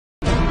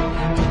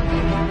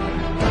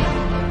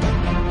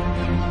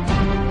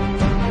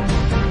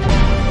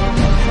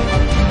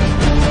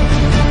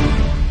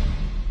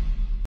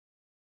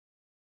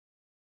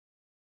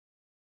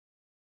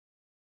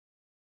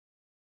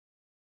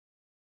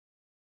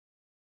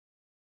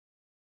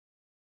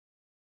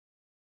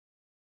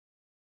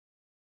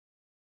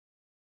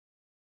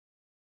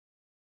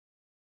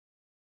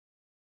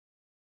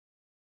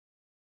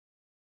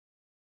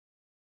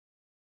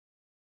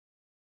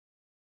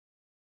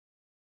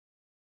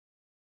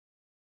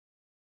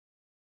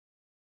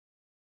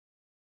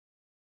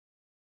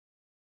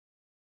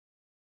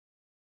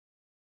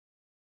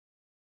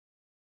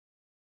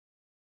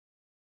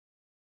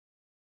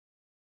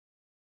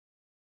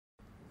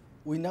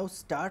We now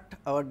start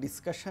our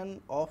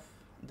discussion of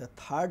the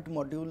third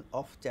module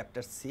of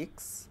chapter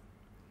 6.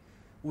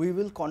 We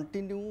will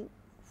continue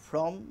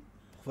from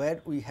where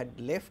we had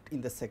left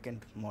in the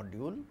second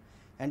module,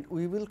 and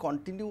we will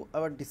continue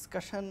our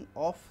discussion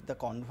of the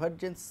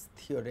convergence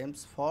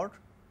theorems for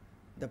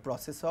the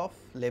process of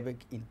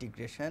Lebesgue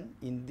integration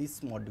in this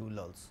module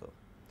also.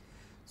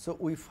 So,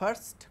 we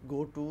first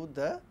go to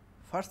the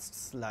first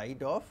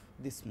slide of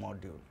this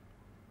module.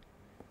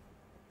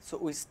 So,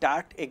 we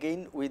start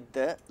again with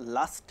the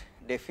last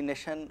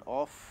definition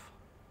of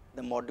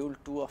the module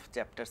 2 of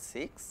chapter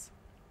 6.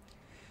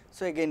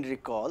 So, again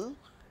recall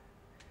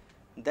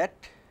that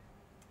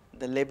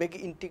the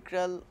Lebesgue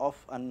integral of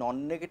a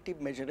non-negative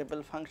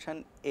measurable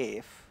function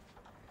f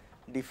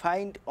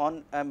defined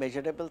on a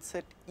measurable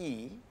set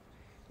E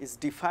is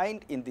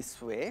defined in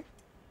this way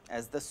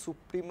as the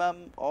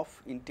supremum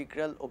of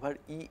integral over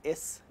E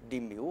s d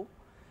mu,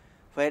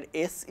 where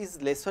s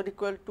is less or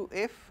equal to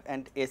f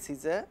and s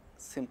is a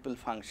simple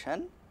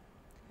function,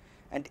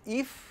 and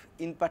if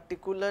in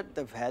particular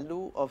the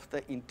value of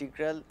the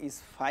integral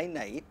is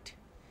finite,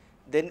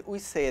 then we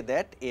say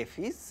that f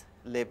is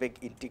Lebesgue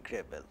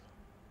integrable.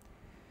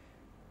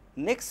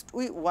 Next,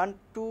 we want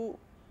to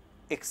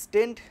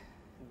extend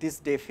this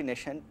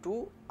definition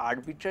to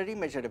arbitrary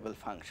measurable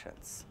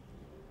functions.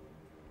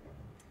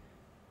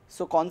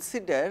 So,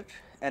 consider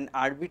an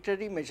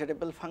arbitrary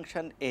measurable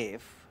function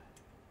f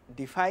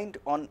defined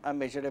on a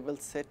measurable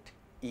set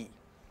E.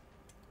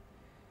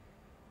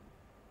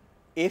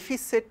 F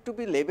is said to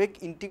be Lebesgue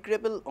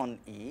integrable on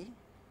E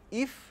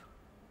if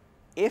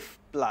f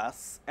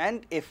plus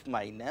and f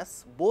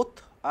minus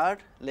both are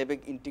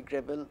Lebesgue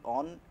integrable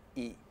on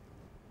E.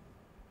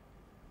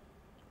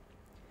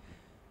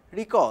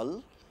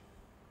 Recall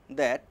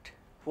that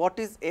what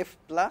is f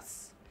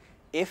plus?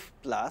 F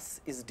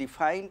plus is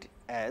defined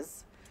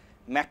as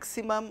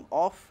maximum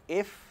of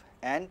f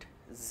and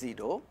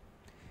 0,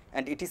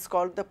 and it is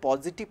called the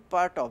positive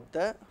part of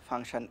the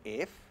function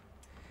f,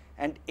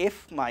 and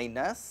f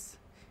minus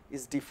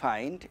is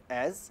defined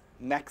as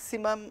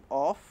maximum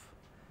of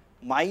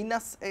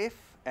minus f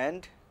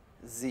and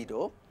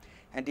 0,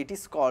 and it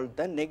is called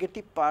the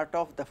negative part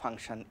of the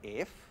function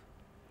f.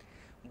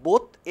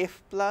 Both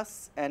f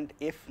plus and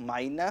f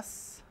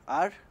minus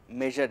are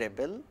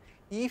measurable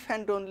if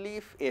and only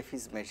if f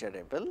is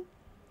measurable,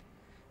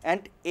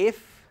 and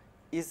f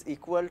is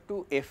equal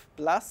to f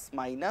plus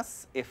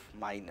minus f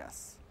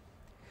minus.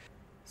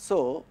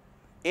 So,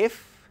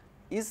 f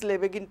is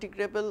Lebesgue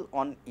integrable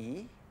on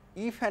E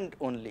if and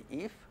only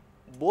if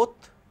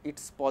both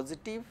its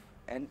positive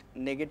and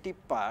negative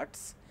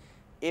parts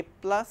f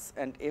plus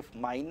and f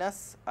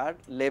minus are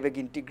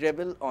Lebesgue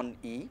integrable on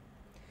E,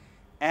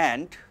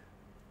 and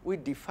we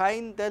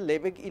define the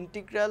Lebesgue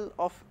integral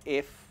of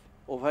f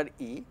over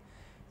E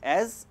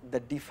as the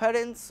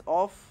difference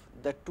of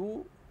the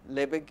two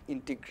Lebesgue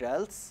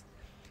integrals,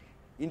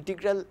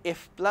 integral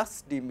f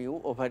plus d mu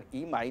over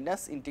E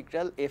minus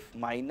integral f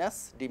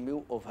minus d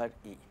mu over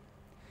E.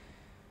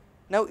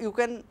 Now, you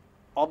can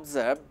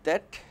observe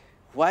that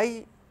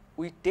why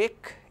we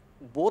take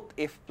both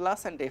f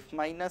plus and f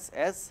minus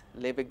as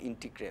Lebesgue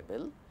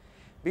integrable,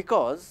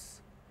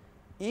 because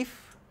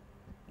if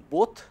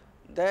both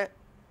the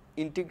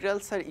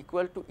integrals are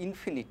equal to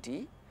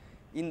infinity,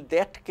 in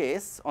that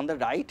case on the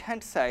right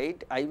hand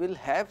side I will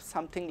have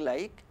something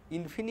like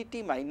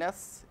infinity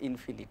minus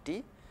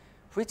infinity,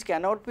 which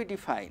cannot be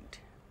defined.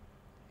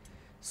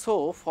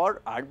 So,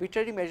 for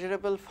arbitrary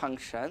measurable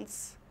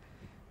functions,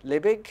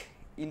 Lebesgue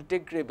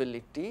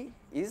integrability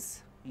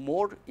is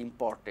more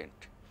important,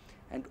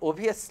 and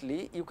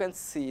obviously you can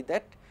see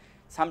that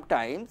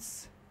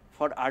sometimes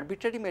for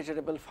arbitrary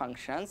measurable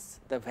functions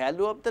the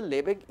value of the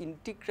Lebesgue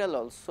integral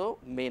also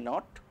may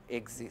not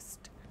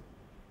exist.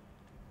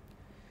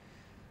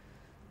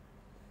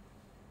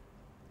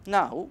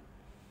 Now,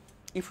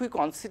 if we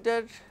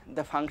consider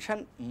the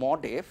function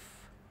mod f,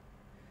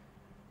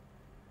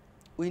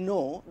 we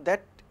know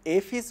that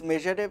f is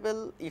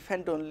measurable if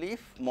and only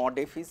if mod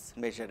f is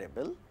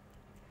measurable,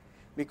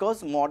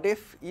 because mod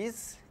f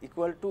is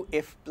equal to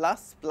f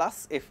plus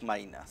plus f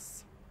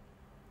minus.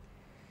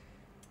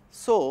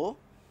 So,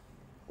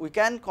 we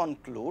can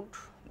conclude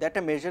that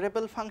a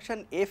measurable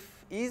function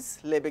f is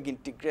Lebesgue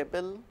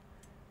integrable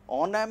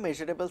on a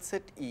measurable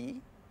set E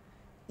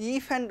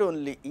if and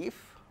only if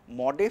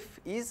mod f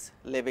is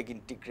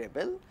Lebesgue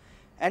integrable,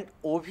 and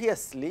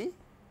obviously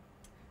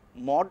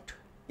mod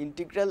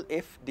integral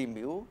f d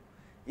mu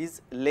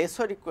is less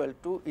or equal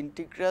to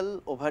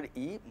integral over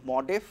E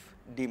mod f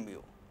d mu.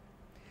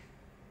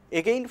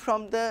 Again,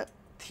 from the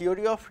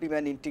theory of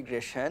Riemann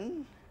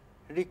integration,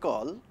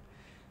 recall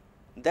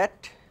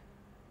that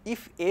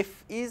if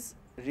f is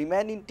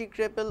Riemann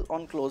integrable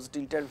on closed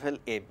interval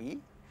a b,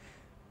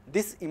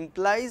 this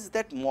implies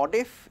that mod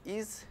f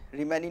is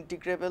Riemann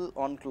integrable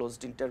on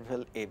closed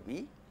interval a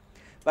b,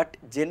 but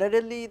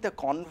generally the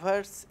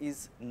converse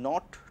is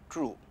not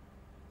true.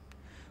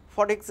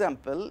 For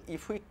example,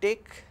 if we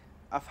take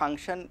a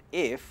function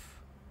f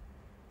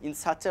in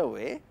such a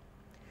way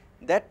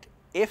that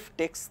f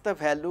takes the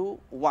value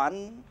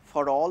 1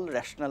 for all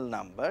rational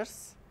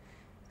numbers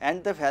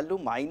and the value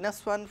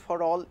 -1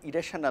 for all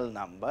irrational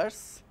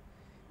numbers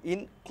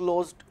in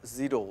closed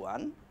 0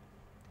 1,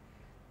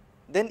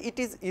 then it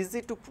is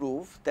easy to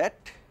prove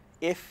that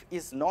f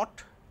is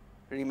not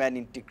Riemann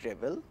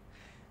integrable.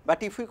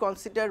 But if we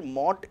consider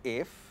mod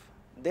f,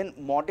 then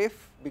mod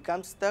f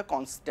becomes the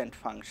constant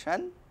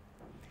function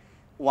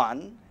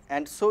 1,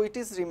 and so it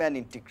is Riemann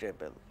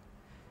integrable.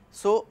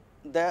 So,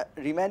 the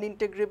Riemann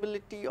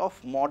integrability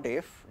of mod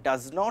f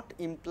does not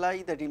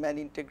imply the Riemann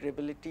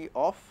integrability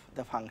of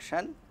the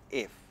function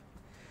f.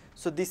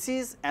 So, this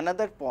is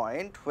another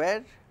point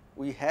where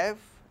we have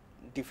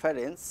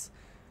difference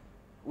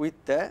with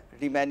the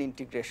Riemann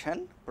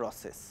integration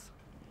process.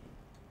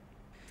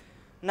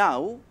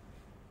 Now,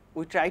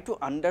 we try to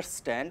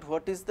understand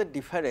what is the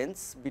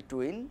difference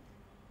between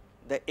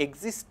the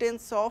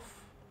existence of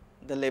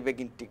the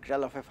Lebesgue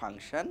integral of a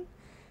function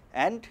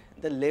and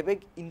the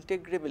Lebesgue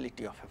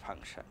integrability of a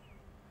function.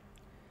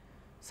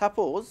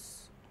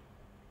 Suppose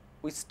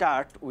we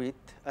start with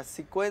a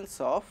sequence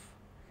of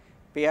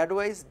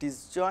pairwise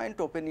disjoint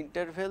open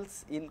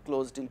intervals in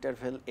closed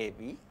interval a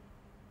b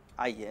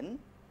I n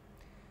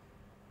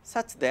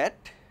such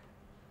that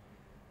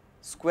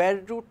square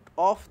root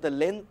of the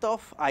length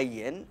of I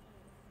n,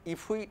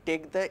 if we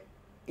take the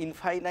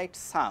infinite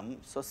sum.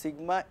 So,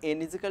 sigma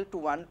n is equal to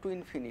 1 to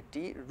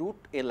infinity root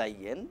L I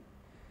n,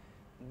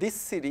 this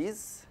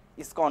series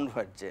is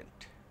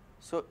convergent.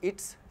 So,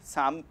 its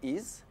sum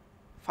is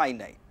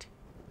finite.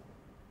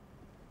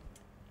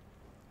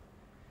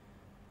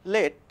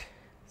 Let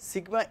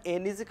sigma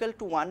n is equal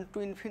to 1 to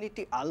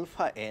infinity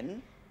alpha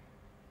n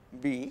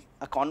be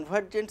a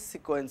convergent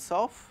sequence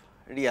of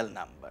real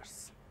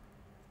numbers.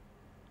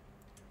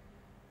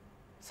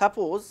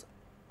 Suppose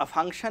a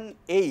function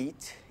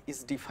h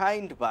is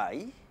defined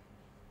by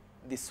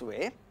this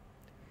way: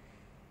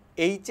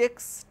 h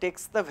x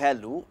takes the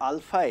value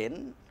alpha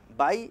n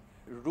by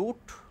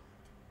root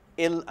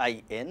L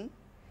I n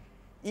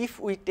if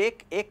we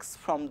take x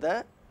from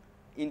the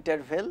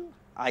interval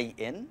I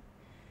n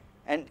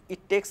and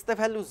it takes the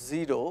value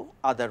 0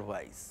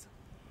 otherwise.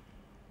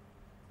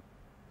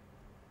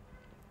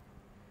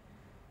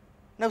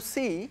 Now,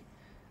 see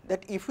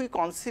that if we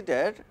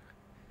consider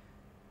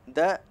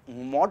the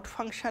mod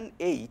function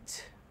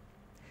h,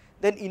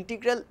 then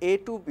integral a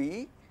to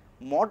b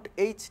mod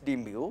h d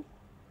mu,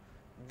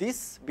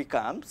 this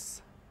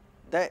becomes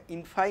the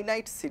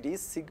infinite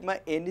series sigma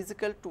n is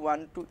equal to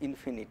 1 to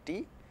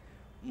infinity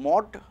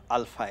mod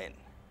alpha n,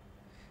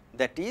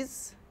 that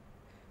is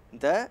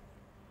the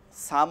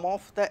sum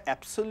of the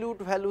absolute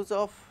values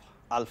of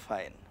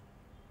alpha n.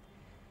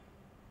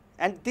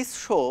 And this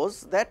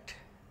shows that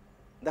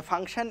the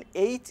function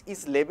h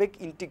is Lebesgue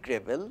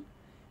integrable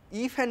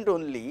if and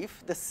only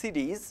if the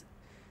series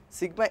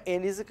sigma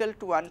n is equal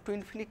to 1 to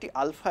infinity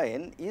alpha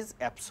n is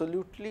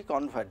absolutely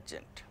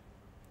convergent.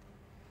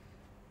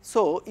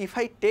 So, if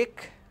I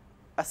take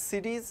a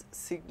series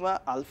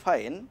sigma alpha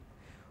n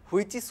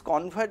which is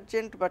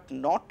convergent but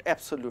not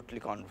absolutely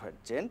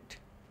convergent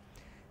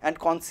and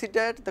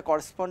consider the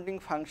corresponding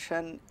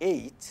function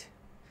h,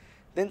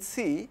 then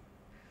see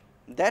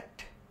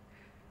that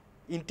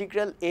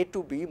integral a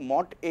to b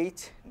mod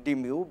h d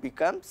mu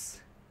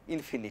becomes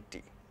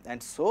infinity,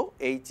 and so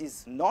h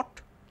is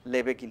not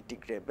Lebesgue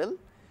integrable,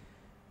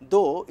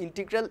 though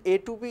integral a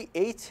to b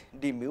h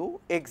d mu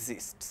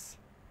exists.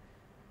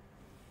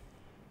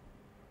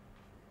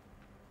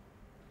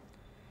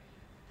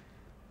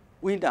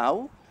 We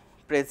now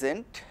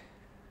present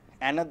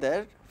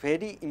another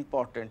very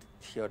important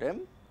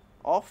theorem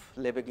of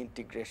Lebesgue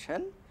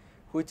integration,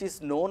 which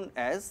is known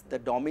as the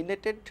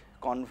dominated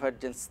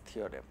convergence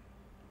theorem.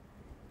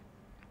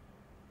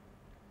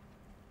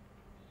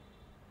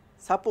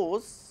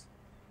 Suppose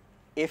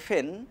f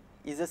n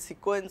is a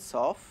sequence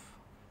of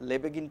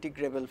Lebesgue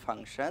integrable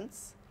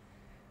functions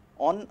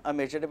on a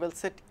measurable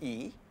set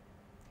E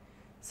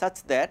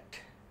such that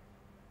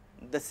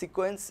the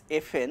sequence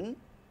f n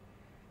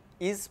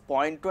is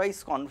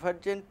pointwise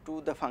convergent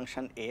to the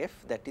function f,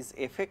 that is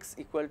f x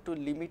equal to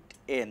limit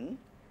n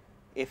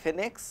f n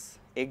x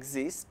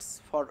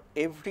exists for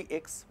every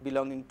x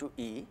belonging to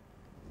E.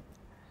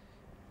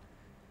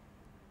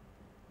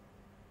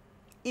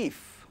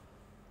 If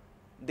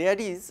there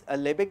is a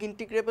Lebesgue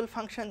integrable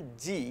function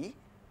g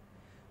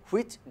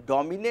which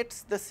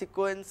dominates the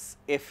sequence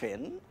f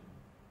n,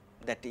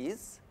 that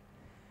is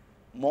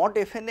mod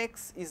f n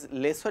x is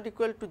less or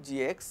equal to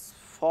g x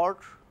for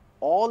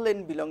all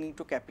n belonging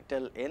to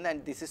capital N,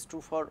 and this is true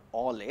for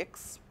all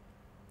x,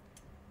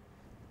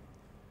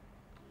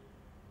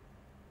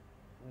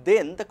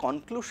 then the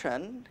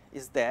conclusion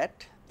is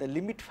that the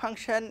limit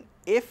function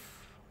f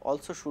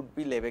also should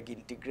be Lebesgue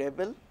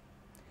integrable,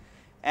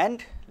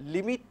 and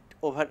limit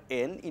over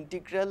n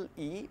integral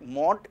E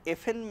mod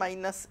f n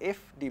minus f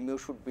d mu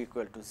should be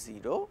equal to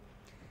 0,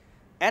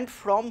 and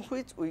from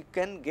which we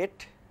can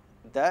get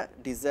the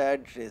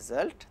desired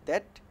result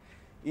that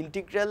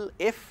integral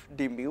f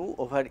d mu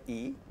over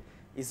E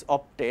is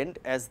obtained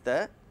as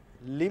the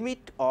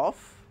limit of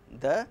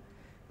the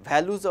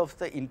values of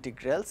the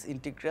integrals,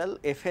 integral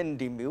f n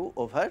d mu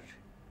over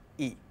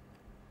E.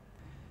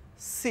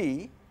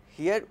 See,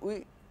 here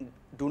we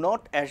do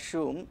not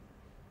assume,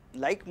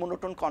 like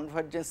monotone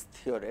convergence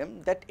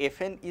theorem, that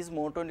f n is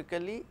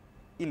monotonically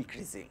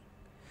increasing.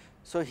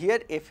 So, here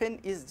f n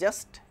is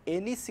just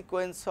any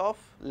sequence of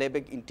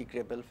Lebesgue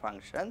integrable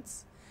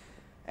functions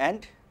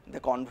and the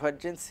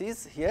convergence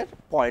is here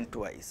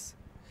pointwise.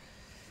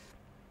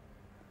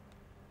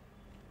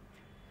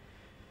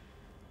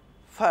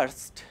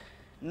 First,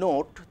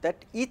 note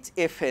that each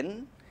f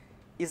n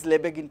is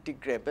Lebesgue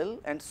integrable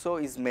and so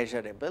is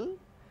measurable,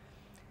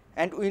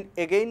 and we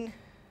again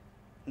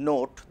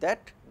note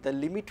that the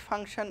limit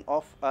function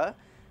of a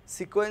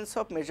sequence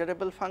of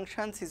measurable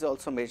functions is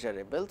also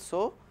measurable.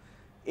 So,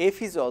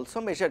 f is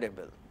also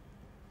measurable.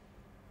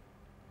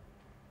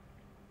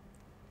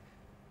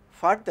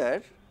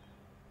 Further,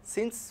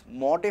 since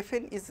mod f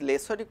n is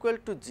less or equal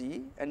to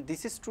g and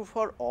this is true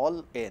for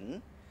all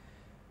n,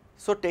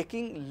 so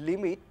taking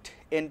limit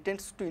n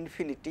tends to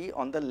infinity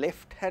on the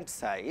left hand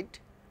side,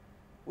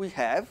 we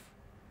have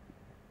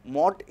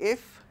mod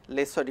f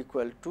less or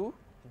equal to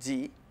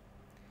g,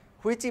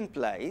 which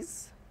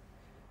implies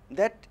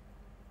that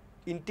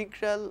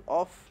integral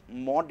of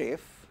mod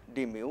f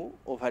d mu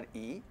over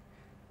E,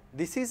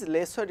 this is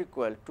less or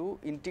equal to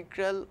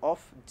integral of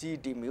g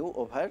d mu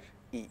over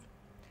E,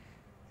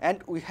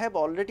 and we have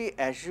already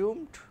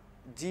assumed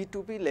g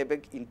to be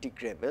Lebesgue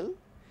integrable.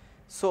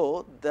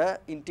 So, the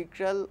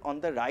integral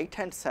on the right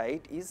hand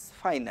side is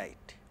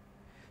finite.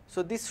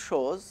 So, this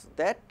shows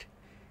that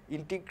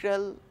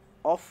integral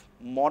of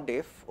mod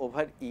f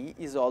over E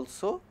is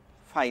also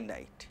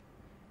finite.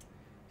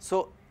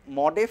 So,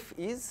 mod f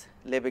is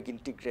Lebesgue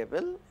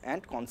integrable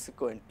and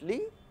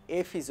consequently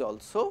f is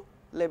also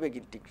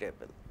Lebesgue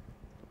integrable.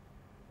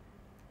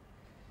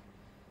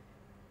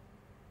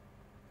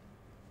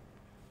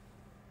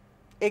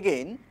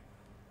 Again,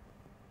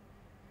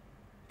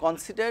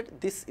 consider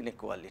this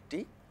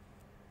inequality.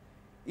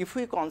 If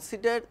we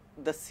consider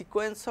the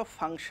sequence of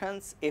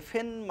functions f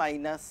n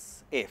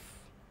minus f,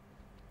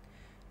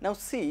 now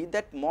see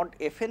that mod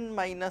f n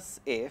minus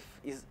f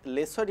is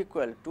less or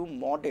equal to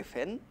mod f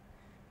n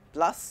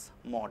plus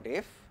mod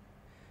f.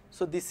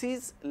 So, this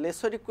is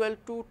less or equal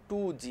to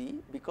 2 g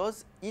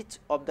because each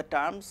of the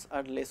terms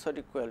are less or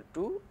equal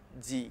to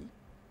g.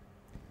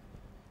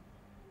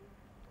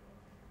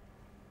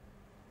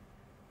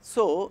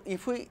 So,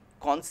 if we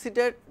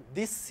consider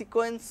this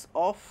sequence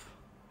of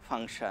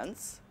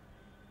functions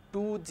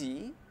 2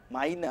 g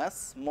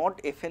minus mod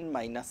f n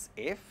minus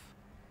f,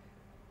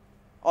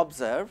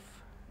 observe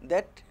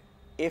that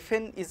f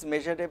n is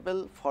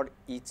measurable for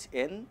each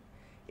n,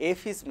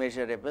 f is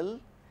measurable,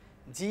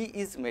 g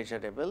is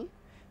measurable.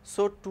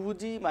 So, 2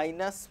 g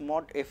minus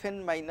mod f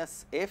n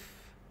minus f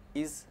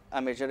is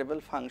a measurable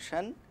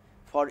function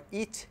for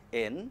each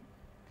n,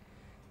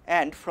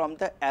 and from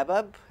the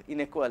above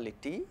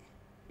inequality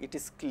it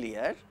is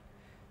clear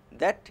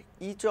that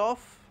each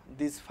of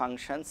these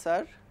functions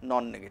are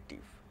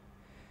non-negative.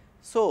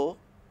 So,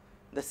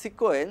 the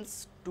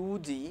sequence 2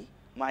 g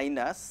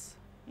minus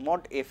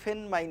mod f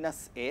n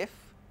minus f,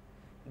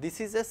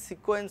 this is a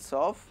sequence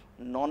of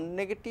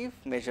non-negative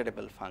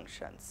measurable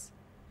functions.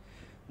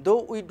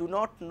 Though we do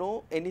not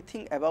know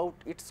anything about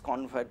its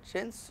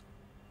convergence,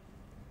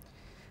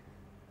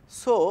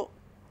 so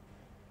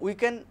we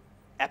can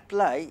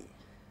apply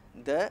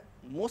the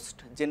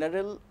most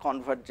general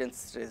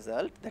convergence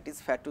result, that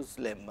is Fatu's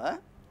lemma,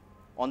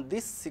 on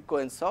this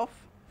sequence of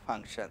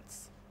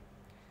functions.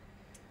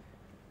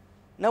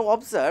 Now,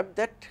 observe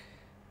that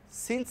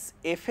since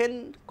f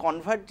n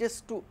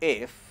converges to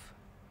f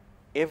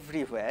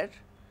everywhere,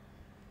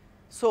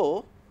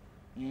 so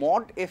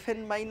mod f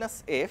n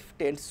minus f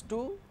tends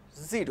to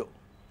 0.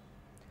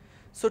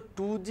 So,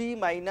 2 g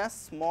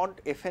minus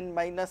mod f n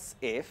minus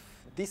f,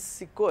 this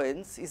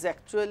sequence is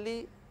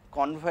actually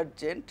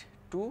convergent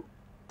to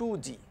 2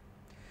 g.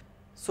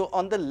 So,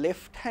 on the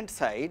left hand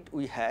side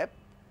we have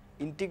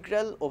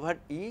integral over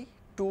E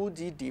 2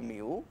 g d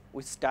mu,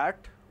 we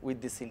start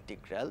with this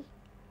integral.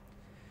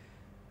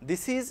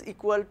 This is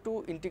equal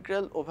to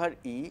integral over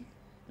E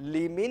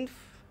liminf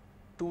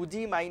 2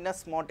 g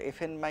minus mod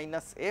f n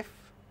minus f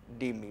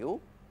d mu,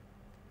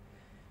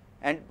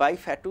 and by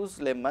Fatu's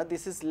lemma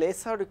this is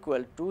less or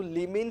equal to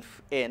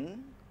liminf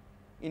n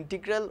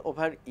integral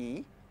over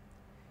E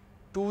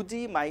 2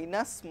 g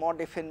minus mod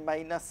f n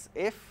minus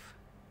f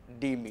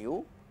d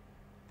mu,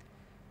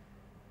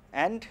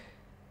 and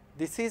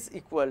this is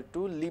equal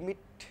to limit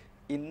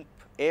in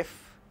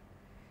f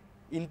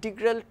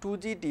integral 2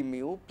 g d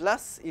mu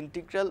plus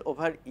integral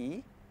over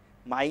E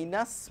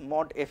minus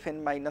mod f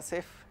n minus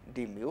f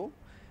d mu,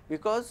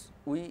 because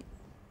we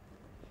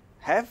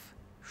have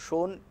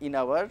shown in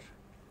our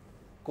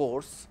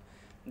course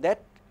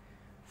that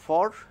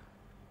for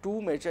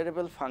two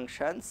measurable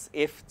functions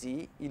f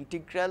g,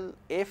 integral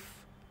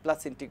f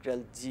plus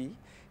integral g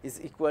is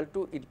equal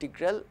to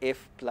integral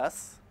f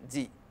plus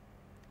g,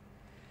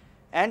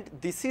 and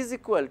this is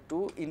equal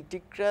to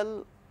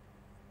integral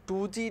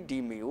 2 g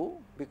d mu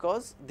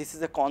because this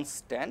is a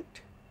constant.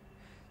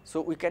 So,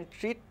 we can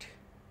treat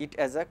it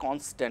as a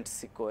constant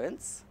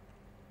sequence,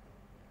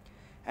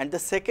 and the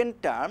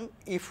second term,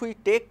 if we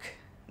take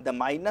the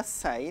minus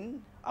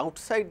sign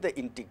outside the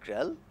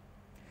integral,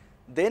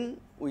 then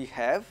we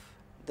have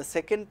the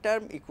second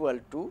term equal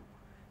to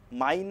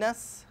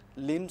minus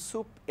lim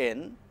sup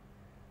n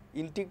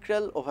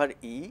integral over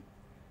E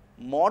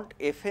mod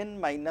f n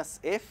minus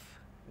f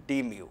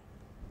d mu.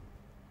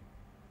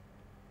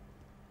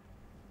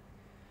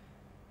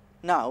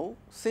 Now,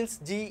 since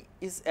G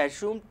is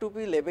assumed to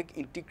be Lebesgue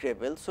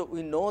integrable, so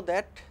we know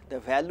that the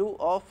value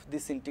of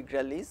this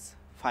integral is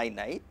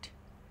finite,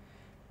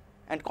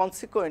 and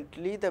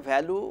consequently the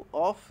value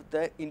of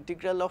the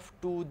integral of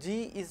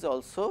 2G is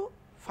also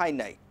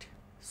finite.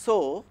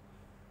 So,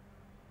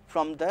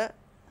 from the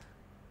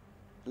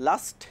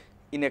last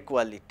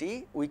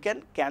inequality, we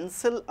can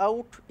cancel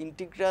out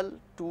integral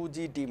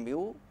 2G d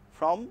mu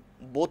from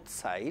both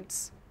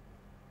sides,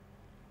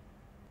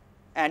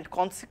 and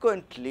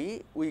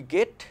consequently we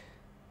get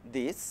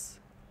this,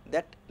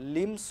 that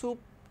lim sup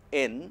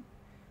n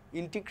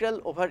integral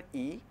over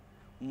E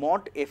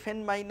mod f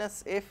n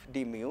minus f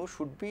d mu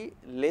should be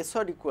less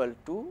or equal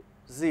to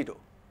 0.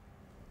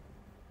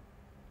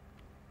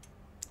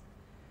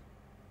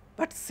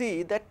 But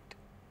see that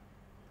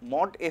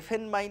mod f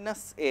n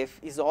minus f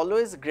is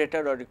always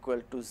greater or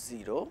equal to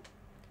 0,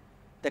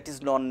 that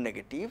is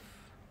non-negative,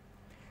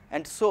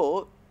 and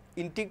so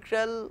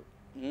integral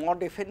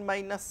mod f n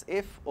minus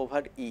f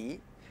over E,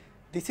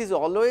 this is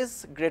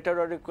always greater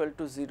or equal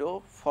to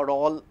 0 for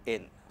all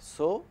n.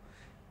 So,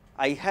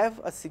 I have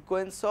a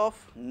sequence of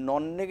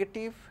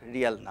non-negative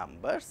real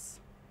numbers,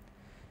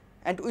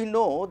 and we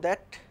know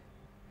that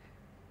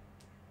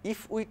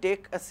if we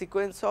take a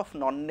sequence of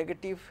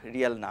non-negative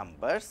real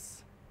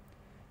numbers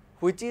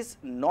which is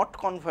not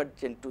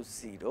convergent to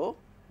 0,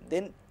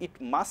 then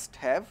it must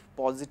have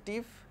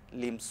positive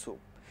lim sup.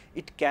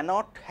 It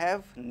cannot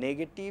have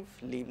negative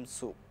lim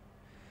sup.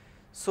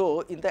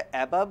 So, in the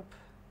above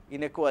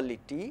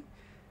inequality,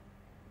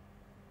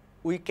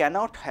 we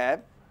cannot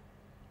have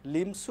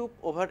lim sup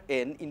over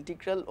n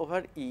integral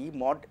over E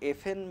mod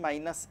f n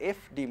minus f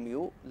d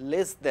mu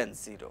less than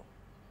 0.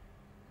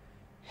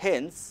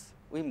 Hence,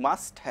 we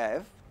must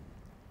have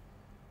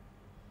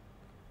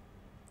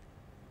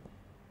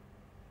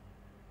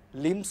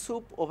lim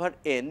sup over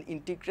n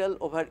integral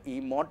over E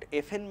mod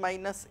f n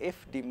minus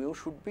f d mu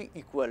should be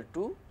equal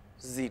to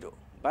 0.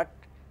 But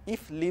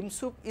if lim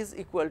sup is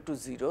equal to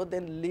 0,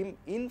 then lim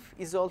inf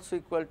is also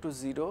equal to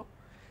 0,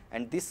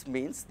 and this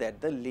means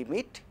that the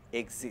limit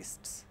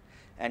exists,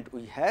 and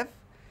we have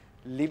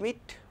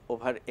limit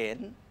over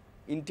n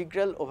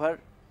integral over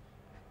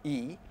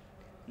E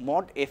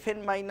mod f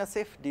n minus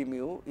f d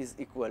mu is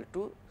equal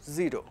to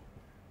 0.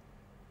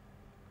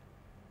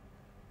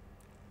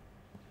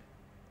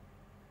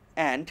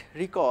 And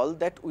recall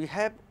that we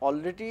have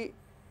already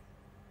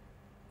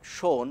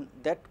shown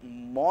that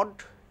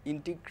mod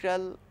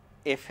integral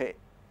f a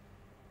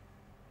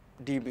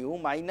d mu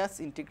minus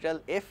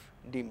integral f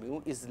d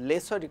mu is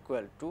less or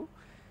equal to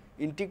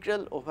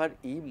integral over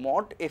E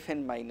mod f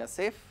n minus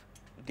f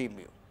d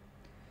mu.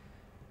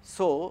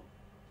 So,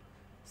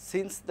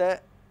 since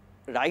the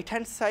right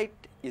hand side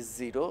is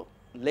 0,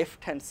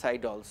 left hand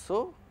side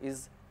also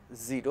is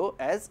 0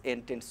 as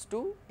n tends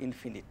to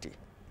infinity,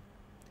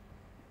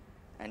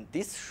 and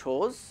this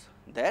shows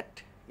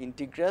that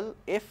integral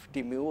f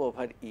d mu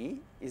over E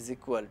is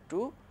equal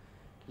to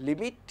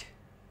limit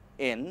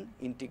n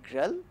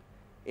integral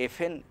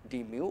f n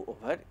d mu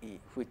over E,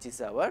 which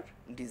is our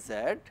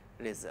desired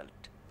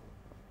result.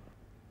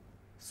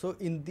 So,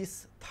 in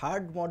this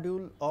third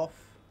module of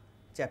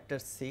chapter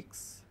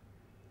 6,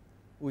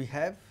 we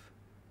have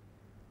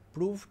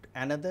proved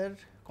another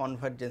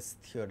convergence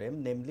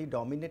theorem, namely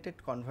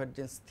dominated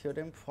convergence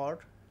theorem for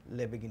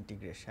Lebesgue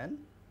integration,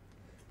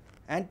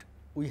 and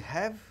we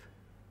have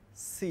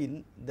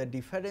seen the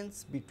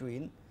difference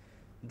between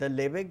the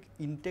Lebesgue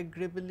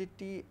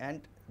integrability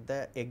and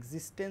the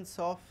existence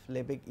of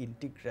Lebesgue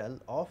integral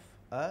of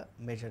a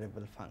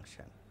measurable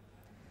function.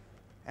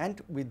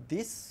 And with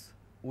this,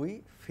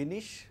 we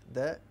finish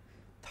the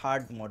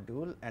third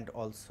module and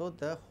also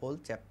the whole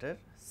chapter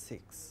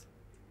 6.